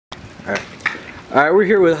All right. All right, we're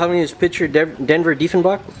here with University Pitcher Denver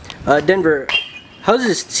Diefenbach. Denver, how's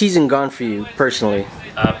this season gone for you personally?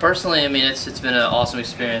 Personally, I mean, it's been an awesome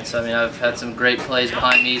experience. I mean, I've had some great plays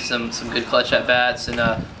behind me, some good clutch at bats,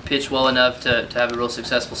 and pitched well enough to have a real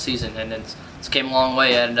successful season. And it's came a long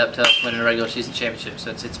way. It ended up to us winning a regular season championship. So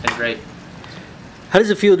it's been great. How does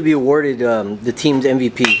it feel to be awarded the team's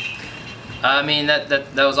MVP? I mean,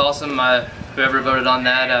 that was awesome. Whoever voted on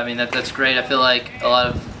that, I mean, that's great. I feel like a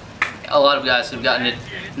lot of guys have gotten it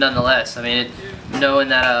nonetheless. I mean, knowing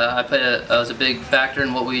that I was a big factor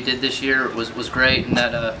in what we did this year was great, and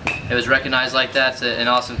that it was recognized like that's an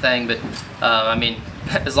awesome thing. But I mean,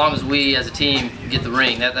 as long as we as a team get the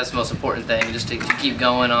ring, that's the most important thing, just to keep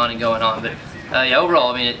going on and going on. But yeah,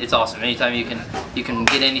 overall, I mean, it's awesome. Anytime you can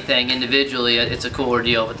get anything individually, it's a cooler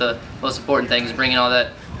deal. But the most important thing is bringing all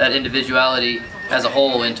that individuality as a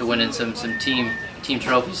whole into winning some team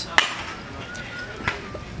trophies.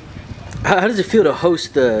 How does it feel to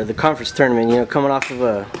host the conference tournament? You know, coming off of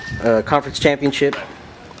a conference championship.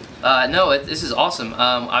 No, this is awesome.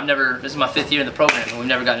 This is my 5th year in the program, and we've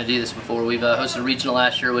never gotten to do this before. We've hosted a regional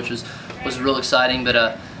last year, which was real exciting.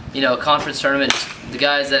 But you know, a conference tournament, the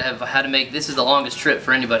guys that have had to make this is the longest trip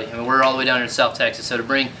for anybody. I mean, we're all the way down here in South Texas, so to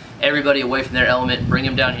bring everybody away from their element, bring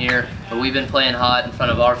them down here. But we've been playing hot in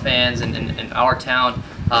front of our fans and our town.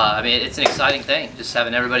 I mean, it's an exciting thing, just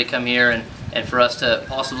having everybody come here and for us to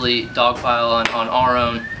possibly dogpile on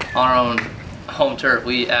our own home turf.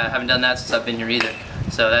 We haven't done that since I've been here either.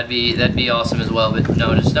 So that'd be awesome as well. But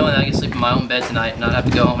no, just knowing that I can sleep in my own bed tonight, not have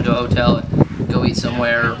to go home to a hotel and go eat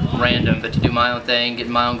somewhere random, but to do my own thing, get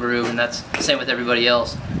in my own groove, and that's the same with everybody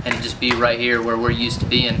else. And to just be right here where we're used to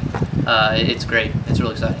being, it's great. It's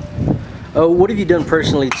real exciting. What have you done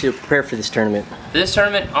personally to prepare for this tournament? This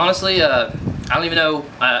tournament, honestly, I don't even know.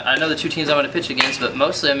 I know the 2 teams I'm going to pitch against, but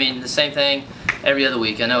mostly, I mean, the same thing every other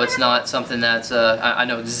week. I know it's not something that's, I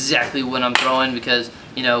know exactly when I'm throwing because,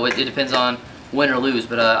 you know, it depends on win or lose,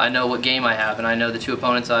 but I know what game I have, and I know the 2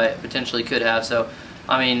 opponents I potentially could have. So,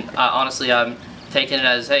 I mean, honestly, I'm taking it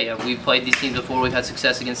as, hey, we've played these teams before, we've had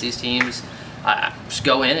success against these teams. I just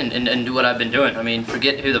go in and do what I've been doing. I mean,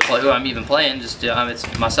 forget who I'm even playing. Just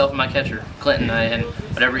it's myself and my catcher, Clinton, and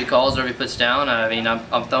whatever he calls, whatever he puts down. I mean,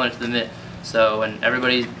 I'm throwing it to the mitt. So, and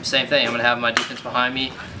everybody, same thing. I'm gonna have my defense behind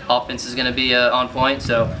me. Offense is gonna be on point.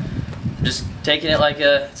 So, just taking it like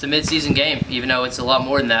it's a mid-season game, even though it's a lot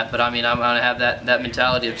more than that. But I mean, I'm gonna have that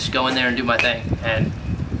mentality of just go in there and do my thing and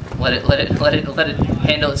let it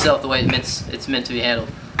handle itself the way it's meant to be handled.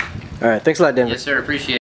 All right, thanks a lot, Denver. Yes, sir. Appreciate it.